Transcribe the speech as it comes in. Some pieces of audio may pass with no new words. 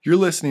You're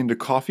listening to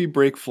Coffee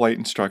Break Flight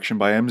Instruction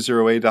by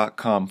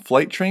M0A.com.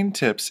 Flight train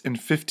tips in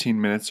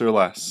 15 minutes or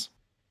less.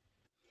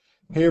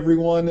 Hey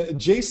everyone,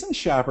 Jason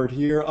Shepard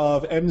here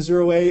of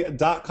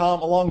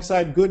M0A.com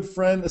alongside good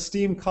friend,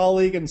 esteemed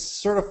colleague, and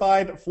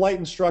certified flight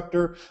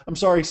instructor,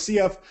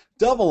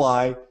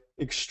 CFII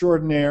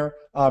extraordinaire,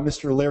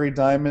 Mr. Larry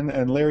Diamond.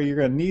 And Larry, you're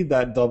going to need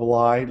that double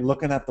I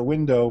looking at the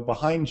window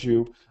behind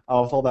you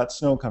with all that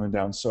snow coming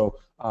down. So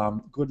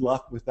good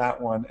luck with that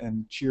one,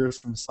 and cheers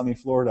from sunny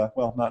Florida.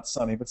 Well, not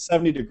sunny, but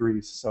 70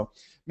 degrees. So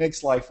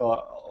makes life a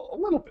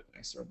little bit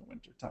nicer in the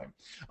wintertime.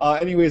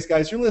 Anyways,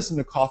 guys, you're listening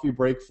to Coffee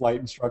Break Flight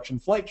Instruction,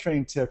 flight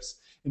training tips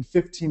in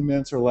 15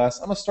 minutes or less.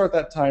 I'm going to start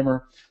that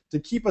timer to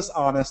keep us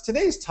honest.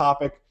 Today's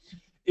topic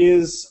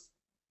is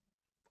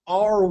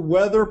our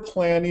weather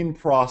planning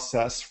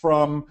process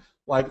from,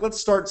 like, let's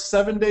start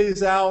 7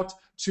 days out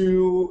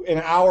to an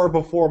hour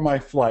before my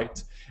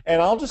flight.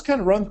 And I'll just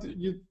kind of run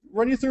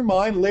you through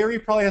mine. Larry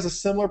probably has a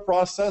similar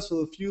process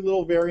with a few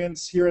little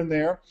variants here and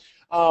there.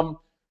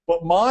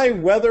 But my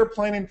weather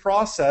planning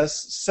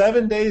process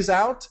 7 days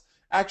out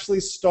actually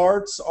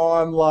starts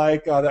on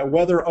that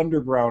Weather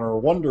Underground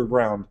or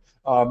Wonderground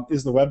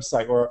is the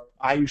website where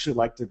I usually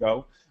like to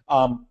go.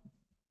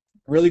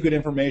 Really good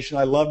information.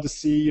 I love to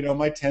see,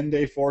 my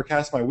 10-day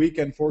forecast, my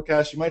weekend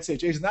forecast. You might say,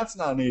 Jason, that's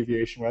not an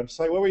aviation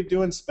website. What are we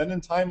doing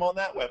spending time on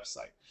that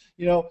website?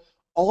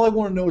 All I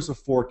want to know is a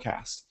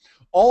forecast.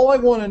 All I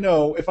want to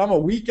know, if I'm a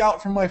week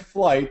out from my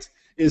flight,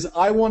 is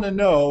I want to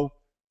know,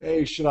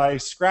 hey, should I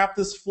scrap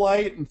this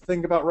flight and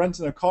think about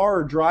renting a car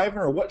or driving,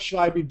 or what should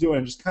I be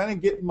doing? Just kind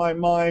of get in my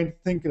mind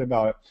thinking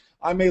about it.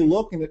 I may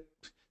look, and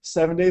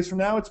 7 days from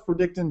now, it's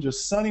predicting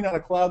just sunny, not a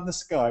cloud in the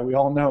sky. We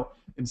all know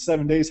in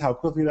 7 days how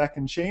quickly that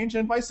can change,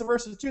 and vice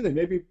versa too. They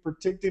may be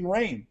predicting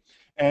rain,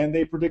 and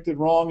they predicted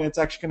wrong, and it's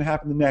actually going to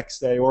happen the next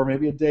day, or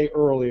maybe a day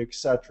early,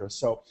 etc.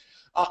 So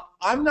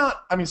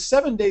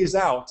 7 days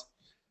out,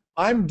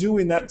 I'm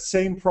doing that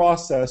same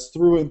process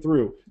through and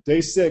through.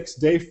 Day 6,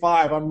 day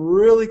 5, I'm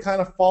really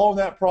kind of following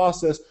that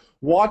process,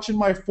 watching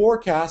my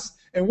forecast,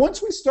 and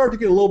once we start to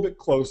get a little bit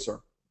closer,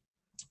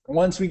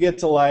 once we get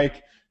to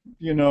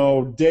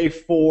day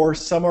 4,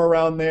 somewhere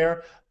around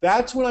there,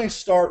 that's when I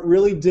start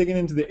really digging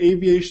into the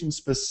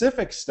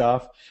aviation-specific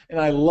stuff, and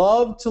I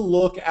love to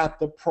look at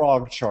the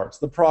prog charts,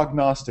 the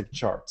prognostic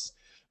charts,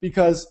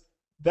 because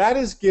that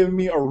is giving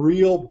me a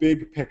real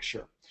big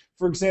picture.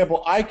 For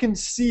example, I can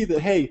see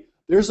that, hey,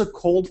 there's a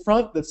cold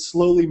front that's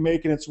slowly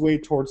making its way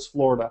towards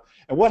Florida.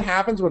 And what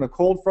happens when a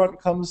cold front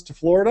comes to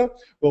Florida?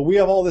 Well, we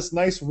have all this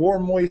nice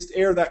warm, moist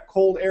air. That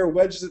cold air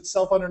wedges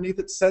itself underneath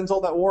it, sends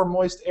all that warm,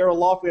 moist air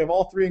aloft. We have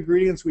all three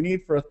ingredients we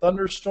need for a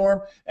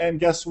thunderstorm. And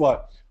guess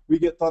what? We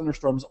get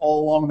thunderstorms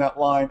all along that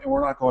line, and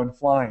we're not going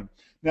flying.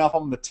 Now, if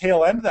I'm on the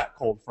tail end of that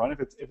cold front, if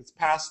it's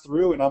passed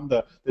through and I'm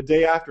the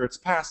day after it's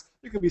passed,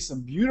 there could be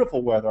some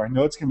beautiful weather. I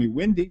know it's going to be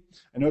windy.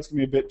 I know it's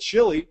going to be a bit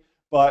chilly,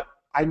 but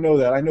I know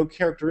that. I know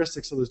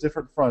characteristics of those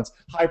different fronts,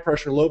 high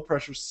pressure, low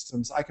pressure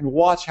systems. I can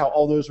watch how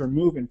all those are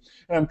moving,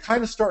 and I'm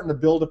kind of starting to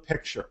build a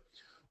picture.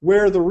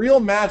 Where the real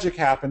magic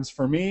happens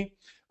for me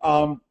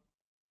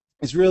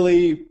is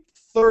really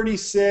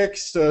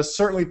 36 to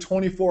certainly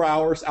 24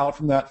 hours out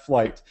from that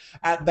flight.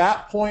 At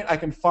that point, I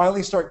can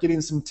finally start getting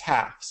some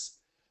TAFs.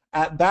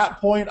 At that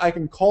point, I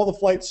can call the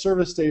flight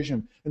service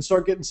station and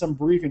start getting some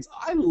briefings.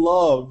 I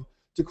love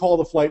to call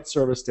the flight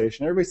service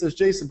station. Everybody says,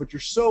 Jason, but you're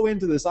so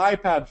into this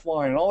iPad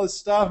flying and all this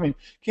stuff. I mean,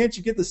 can't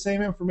you get the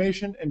same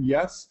information? And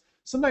yes,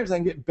 sometimes I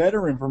can get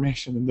better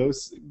information than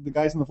the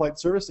guys in the flight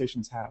service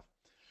stations have.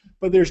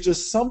 But there's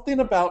just something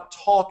about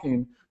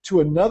talking to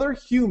another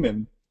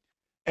human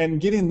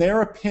and getting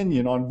their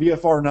opinion on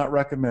VFR not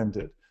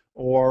recommended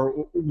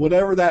or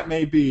whatever that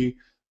may be.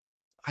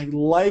 I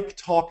like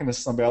talking to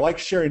somebody. I like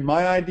sharing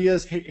my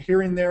ideas,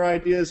 hearing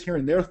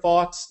their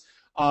thoughts,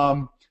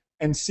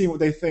 and seeing what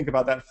they think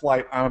about that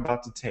flight I'm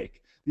about to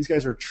take. These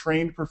guys are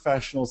trained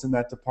professionals in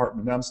that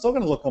department. Now, I'm still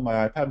going to look on my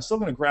iPad. I'm still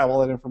going to grab all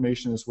that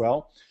information as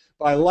well,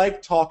 but I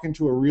like talking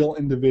to a real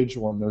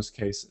individual in those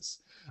cases.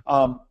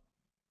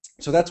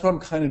 So that's what I'm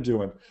kind of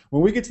doing.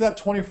 When we get to that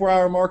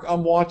 24-hour mark,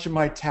 I'm watching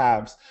my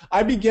tabs.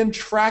 I begin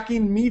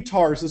tracking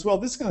METARs as well.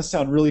 This is going to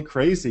sound really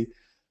crazy,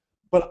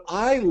 but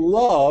I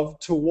love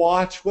to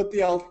watch what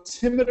the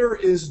altimeter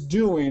is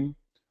doing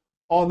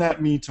on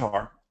that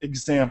METAR.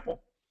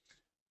 Example.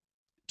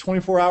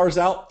 24 hours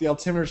out, the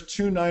altimeter is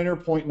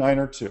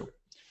 29.902.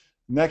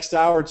 Next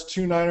hour, it's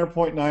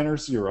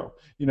 29.900.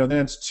 Then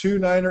it's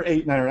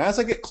 29.89. And as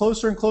I get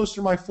closer and closer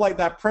to my flight,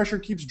 that pressure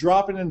keeps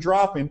dropping and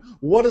dropping.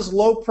 What does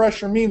low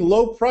pressure mean?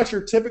 Low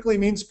pressure typically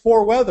means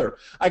poor weather.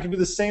 I can do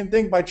the same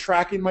thing by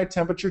tracking my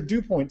temperature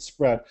dew point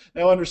spread.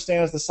 Now, I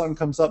understand as the sun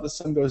comes up, the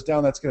sun goes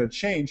down, that's going to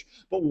change.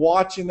 But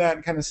watching that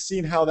and kind of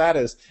seeing how that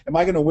is. Am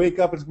I going to wake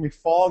up and it's going to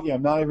be foggy?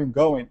 I'm not even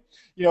going.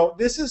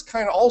 This is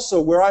kind of also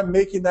where I'm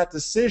making that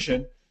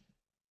decision.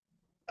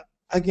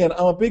 Again,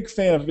 I'm a big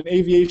fan of in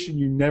aviation,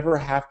 you never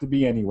have to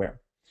be anywhere.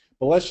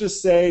 But let's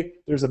just say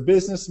there's a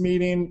business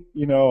meeting,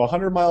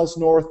 100 miles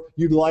north.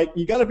 You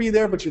got to be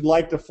there, but you'd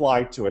like to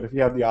fly to it if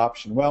you have the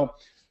option. Well,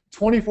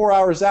 24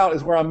 hours out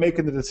is where I'm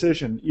making the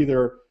decision.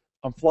 Either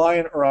I'm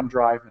flying or I'm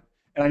driving.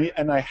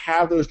 And I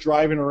have those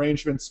driving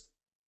arrangements,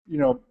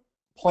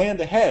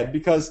 planned ahead,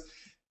 because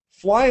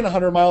flying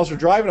 100 miles or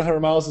driving 100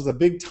 miles is a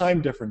big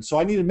time difference. So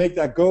I need to make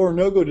that go or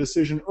no-go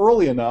decision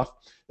early enough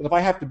that if I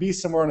have to be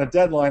somewhere on a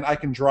deadline, I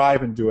can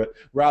drive and do it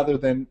rather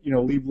than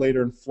leave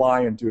later and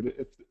fly and do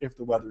it if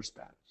the weather's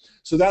bad.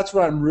 So that's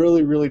what I'm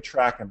really, really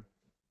tracking.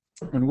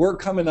 When we're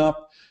coming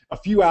up a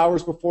few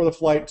hours before the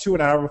flight, to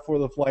an hour before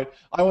the flight,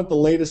 I want the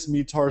latest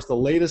METARs, the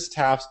latest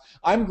TAFs.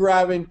 I'm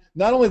grabbing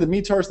not only the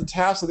METARs, the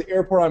TAFs of the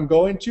airport I'm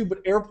going to, but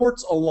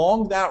airports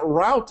along that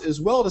route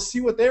as well to see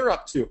what they're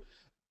up to.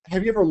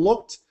 Have you ever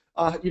looked,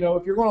 if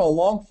you're going on a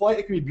long flight,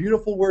 it can be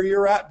beautiful where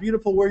you're at,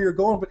 beautiful where you're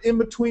going, but in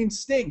between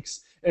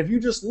stinks. And if you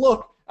just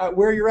look at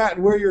where you're at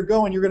and where you're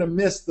going, you're going to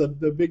miss the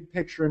big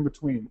picture in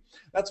between.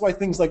 That's why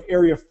things like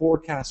area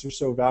forecasts are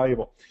so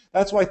valuable.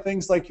 That's why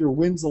things like your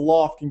winds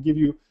aloft can give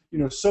you,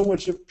 so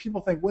much.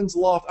 People think winds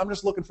aloft, I'm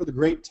just looking for the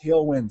great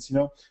tailwinds,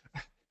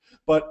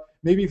 But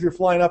maybe if you're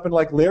flying up in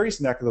like Larry's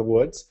neck of the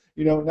woods,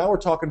 now we're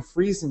talking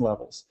freezing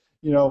levels.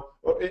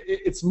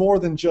 It's more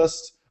than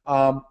just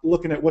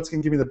looking at what's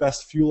going to give me the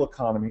best fuel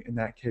economy in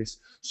that case.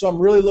 So I'm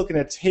really looking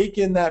to take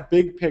in that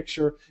big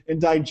picture and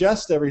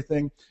digest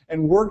everything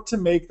and work to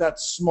make that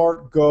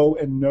smart go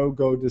and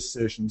no-go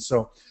decision.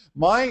 So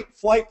my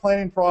flight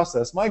planning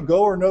process, my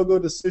go or no-go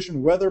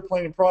decision weather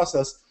planning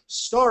process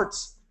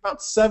starts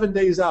about 7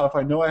 days out if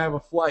I know I have a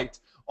flight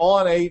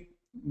on a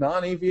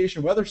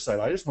non-aviation weather site.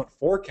 I just want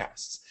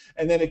forecasts.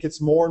 And then it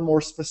gets more and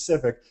more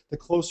specific the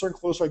closer and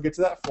closer I get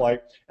to that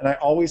flight, and I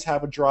always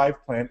have a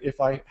drive plan if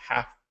I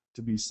have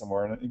to be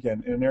somewhere. And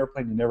again, in an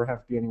airplane, you never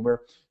have to be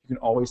anywhere. You can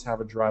always have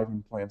a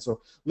driving plan.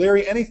 So,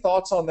 Larry, any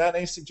thoughts on that?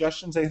 Any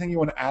suggestions? Anything you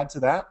want to add to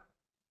that?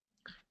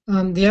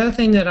 The other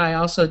thing that I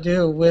also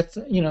do with,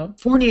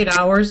 48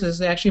 hours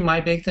is actually my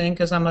big thing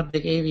because I'm a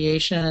big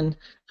aviation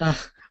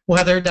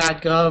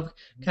weather.gov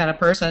kind of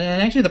person.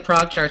 And actually the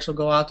prog charts will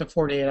go out to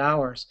 48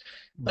 hours.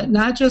 But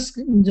not just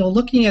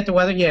looking at the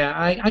weather. Yeah,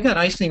 I got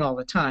icing all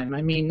the time.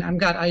 I mean, I've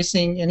got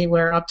icing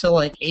anywhere up to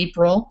like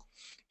April.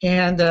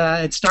 And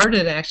it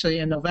started actually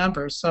in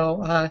November.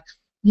 So,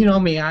 you know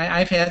me,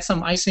 I've had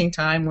some icing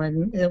time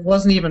when it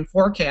wasn't even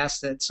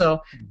forecasted.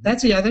 So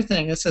that's the other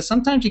thing. Is that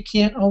sometimes you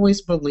can't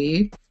always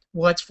believe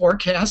what's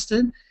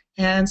forecasted.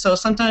 And so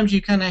sometimes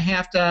you kind of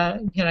have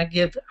to,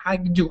 I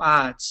do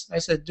odds. I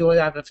said, do I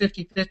have a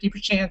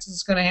 50-50 chance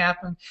it's going to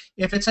happen?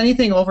 If it's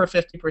anything over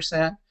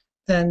 50%,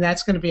 then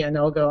that's going to be a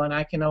no-go, and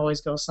I can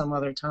always go some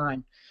other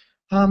time.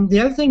 The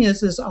other thing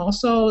is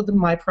also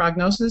my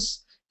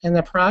prognosis. And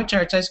the prog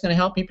charts is going to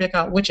help me pick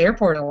out which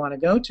airport I want to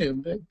go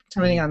to,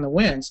 depending on the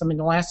winds. I mean,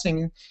 the last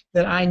thing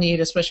that I need,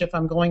 especially if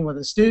I'm going with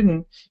a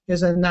student,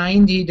 is a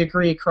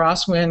 90-degree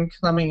crosswind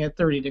coming at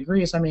 30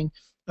 degrees. I mean,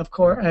 of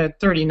course, at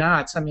 30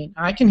 knots. I mean,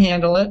 I can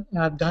handle it.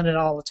 I've done it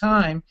all the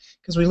time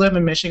because we live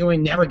in Michigan. We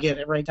never get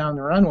it right down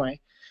the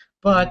runway.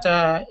 But,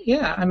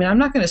 yeah, I mean, I'm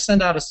not going to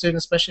send out a student,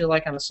 especially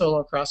like on a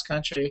solo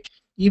cross-country,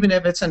 even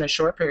if it's in a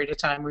short period of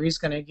time where he's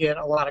going to get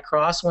a lot of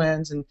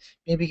crosswinds and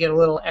maybe get a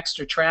little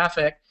extra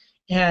traffic.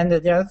 And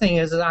the other thing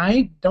is that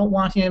I don't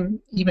want him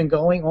even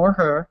going, or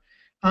her,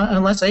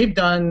 unless they've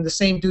done the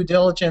same due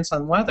diligence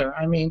on weather.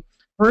 I mean,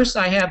 first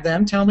I have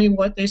them tell me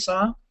what they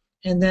saw,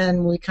 and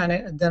then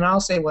then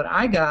I'll say what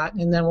I got,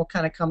 and then we'll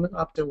kind of come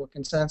up to a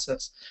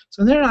consensus.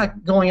 So they're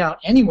not going out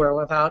anywhere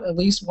without at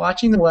least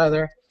watching the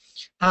weather,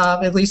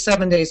 at least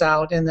 7 days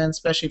out, and then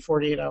especially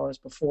 48 hours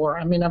before.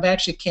 I mean, I've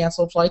actually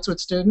canceled flights with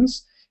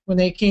students when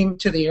they came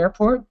to the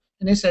airport,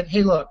 and they said,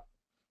 hey, look,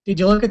 did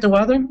you look at the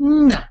weather?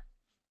 No.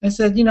 I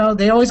said,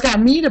 they always got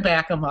me to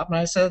back them up. And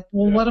I said,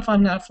 well, what if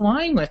I'm not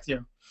flying with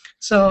you?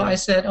 So I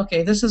said,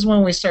 okay, this is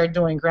when we start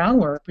doing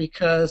groundwork,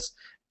 because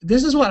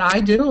this is what I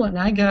do, and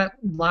I got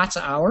lots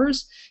of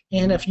hours.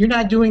 And if you're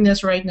not doing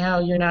this right now,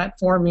 you're not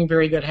forming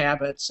very good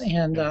habits.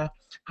 And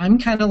I'm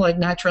kind of like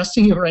not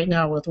trusting you right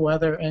now with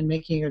weather and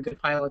making a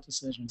good pilot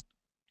decision.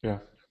 Yeah.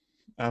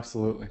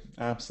 Absolutely,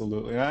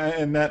 absolutely,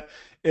 and that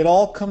it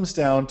all comes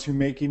down to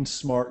making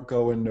smart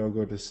go and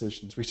no-go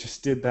decisions. We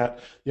just did that,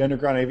 the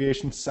Underground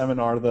Aviation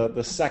Seminar.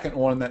 The second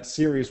one in that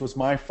series was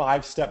my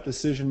 5-step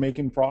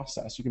decision-making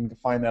process. You can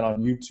find that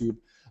on YouTube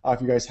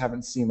if you guys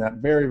haven't seen that.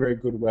 Very, very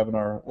good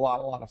webinar. A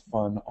lot of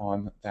fun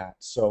on that.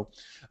 So,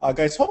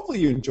 guys,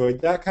 hopefully you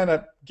enjoyed that. Kind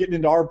of getting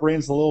into our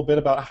brains a little bit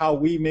about how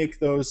we make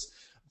those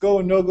go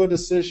and no-go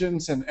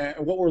decisions and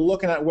what we're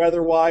looking at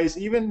weather-wise,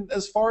 even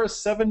as far as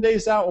 7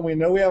 days out when we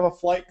know we have a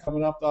flight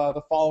coming up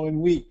the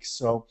following week.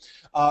 So,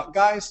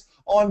 guys,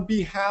 on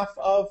behalf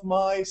of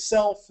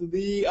myself,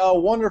 the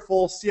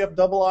wonderful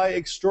CFII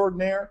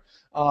extraordinaire,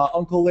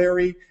 Uncle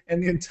Larry,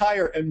 and the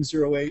entire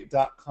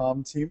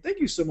M08.com team,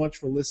 thank you so much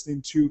for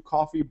listening to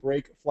Coffee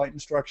Break Flight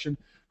Instruction.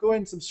 Go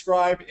ahead and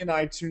subscribe in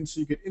iTunes so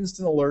you get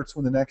instant alerts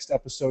when the next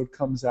episode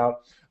comes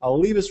out.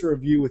 Leave us a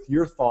review with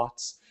your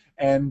thoughts.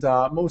 And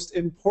most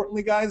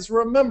importantly, guys,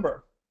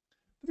 remember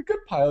that a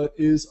good pilot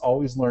is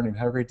always learning.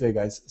 Have a great day,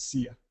 guys.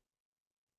 See ya.